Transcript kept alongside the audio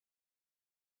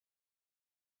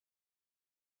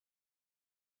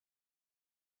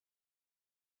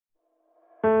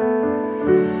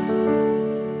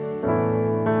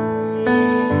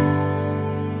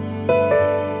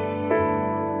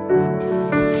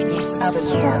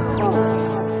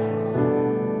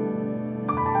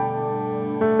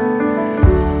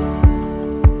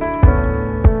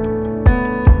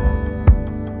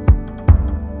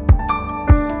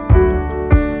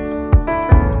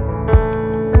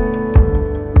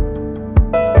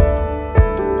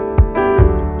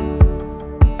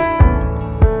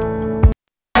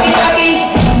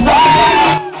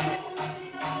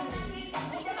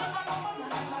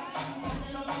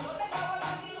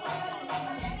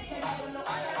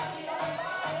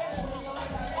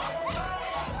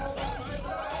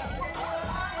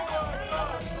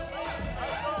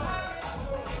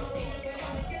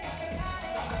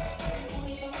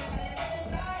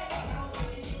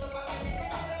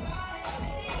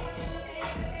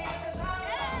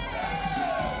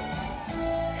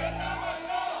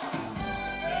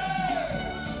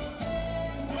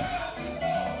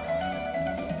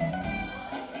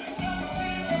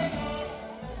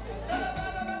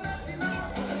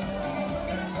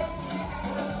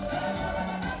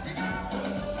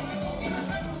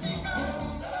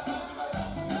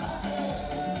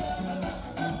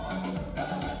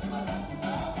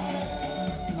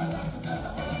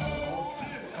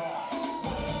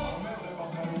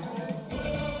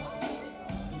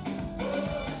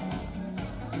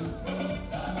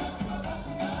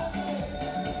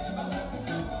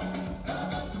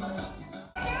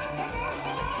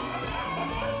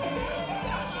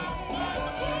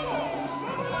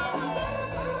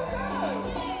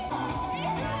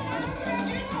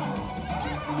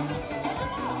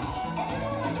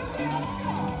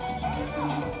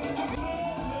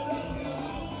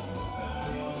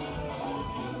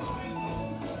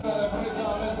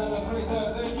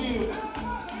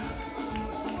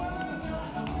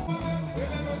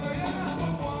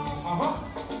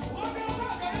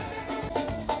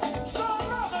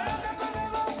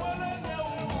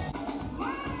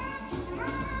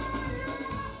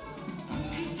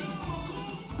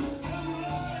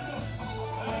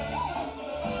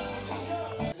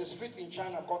A street in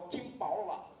China called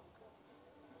Timbaola.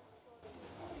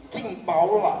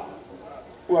 Timbaola.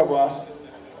 Who I was?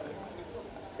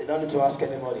 You don't need to ask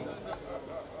anybody.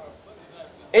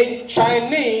 In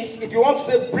Chinese, if you want to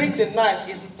say bring the knife,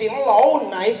 it's Tin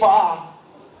Lao Naifa.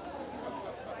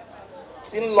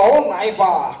 Tin Lao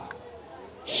Naifa.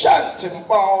 Shan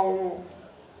Timbao.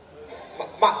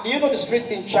 Do you know the street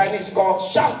in Chinese called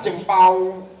Shan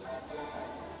Timbao?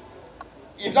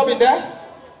 You've not been there?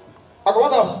 I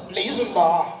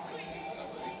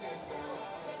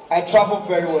travel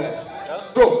very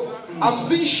well. Bro, I'm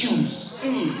seeing shoes. Do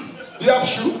you have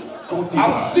shoes?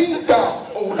 I'm seeing down.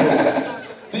 Oh,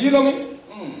 do you know me?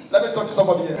 Let me talk to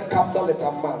somebody here. Capital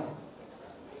letter man.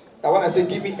 Now when I say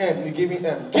give me M, you give me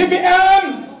M. Give me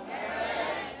M!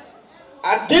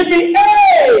 And give me A!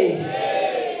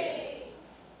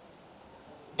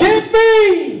 Give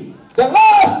me the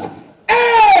last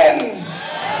N!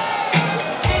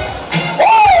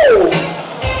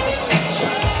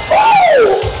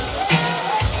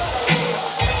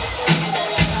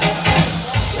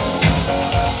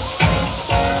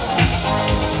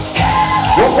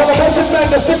 Celebrating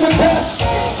men, the stick with test.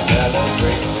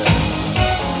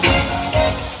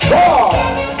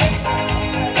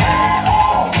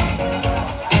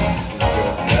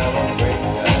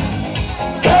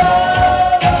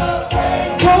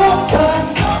 Good time.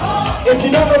 If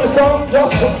you don't know the song,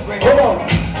 just hold on.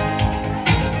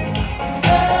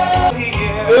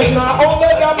 If not only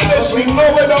that place, we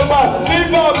know where the bus.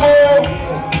 Leave on more.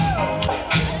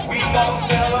 We gon'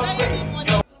 celebrate.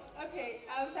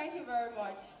 Thank you very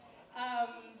much.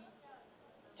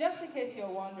 Just in case you're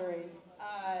wondering,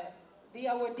 the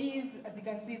awardees, as you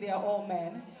can see, they are all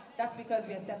men. That's because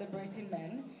we are celebrating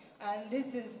men. And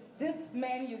this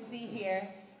men you see here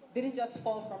didn't just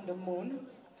fall from the moon.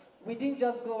 We didn't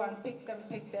just go and pick them.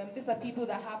 These are people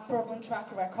that have proven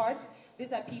track records.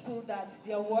 These are people that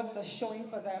their works are showing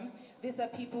for them. These are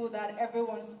people that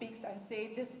everyone speaks and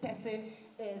say, this person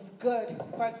is good.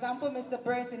 For example, Mr.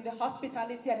 Brett in the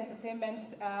hospitality and entertainment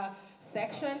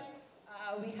section,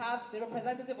 we have the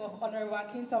representative of Honorable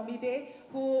Akin Tomide,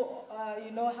 who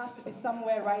has to be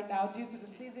somewhere right now due to the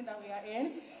season that we are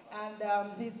in. And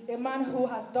he's a man who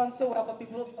has done so well for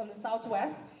people on the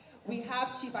Southwest. We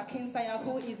have Chief Akinsanya,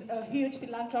 who is a huge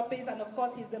philanthropist, and of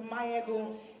course he's the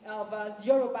Mayego of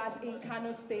Yorubas in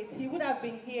Kano State. He would have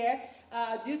been here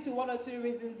Due to one or two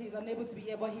reasons, he's unable to be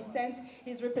here, but he sent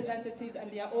his representatives and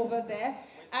they are over there.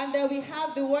 And then we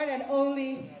have the one and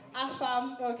only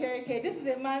Afam Okereke. This is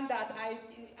a man that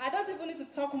I don't even need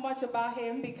to talk much about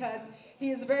him because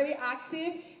he is very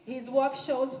active. His work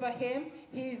shows for him.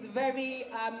 He's very,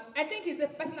 I think he's a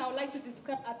person I would like to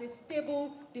describe as a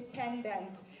stable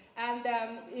dependent. And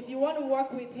if you want to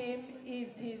work with him,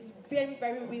 he's very,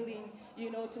 very willing,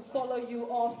 you know, to follow you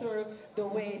all through the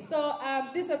way. So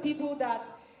these are people that,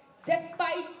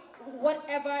 despite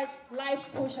whatever life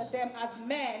push at them as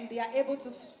men, they are able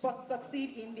to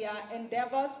succeed in their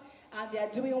endeavors, and they are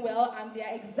doing well, and they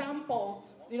are examples,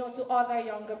 you know, to other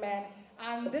younger men.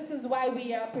 And this is why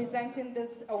we are presenting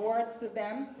these awards to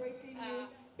them,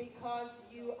 because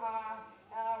you are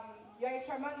you're a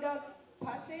tremendous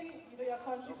person. You know, your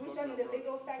contribution in the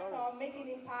legal sector, making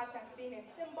impact, and being a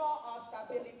symbol of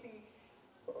stability.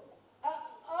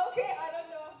 Okay, I don't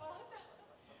know about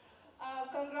that.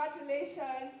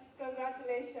 Congratulations,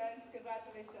 congratulations,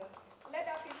 congratulations. Let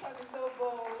that picture be so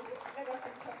bold. Let that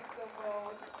picture be so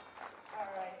bold. All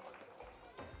right.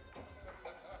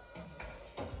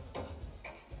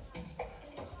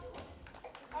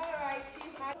 All right,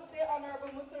 Chief Honorable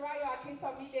Muturayo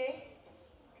Akintabide.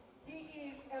 He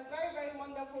is a very, very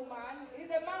wonderful man. He's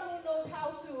a man who knows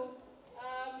how to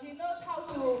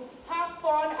have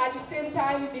fun at the same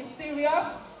time be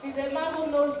serious. He's a man who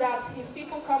knows that his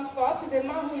people come first. He's a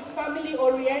man who is family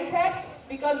oriented,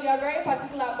 because we are very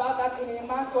particular about that in a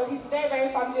man's world. He's very, very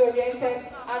family oriented,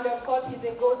 and of course he's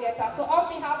a go-getter. So on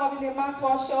behalf of In a Man's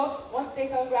World Show, I want to say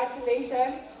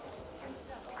congratulations.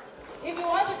 If you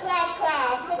want to clap,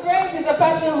 clap. So Brains is a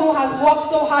person who has worked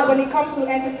so hard when it comes to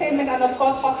entertainment and of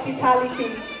course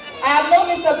hospitality. I have known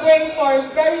Mr. Brains for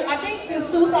I think since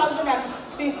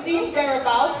 2015,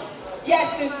 thereabout.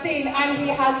 Yes, 15, and he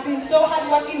has been so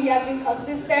hardworking, he has been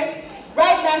consistent.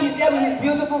 Right now he's here with his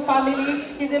beautiful family.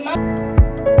 He's a man.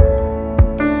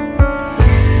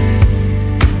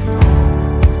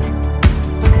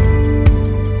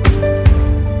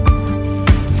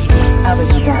 I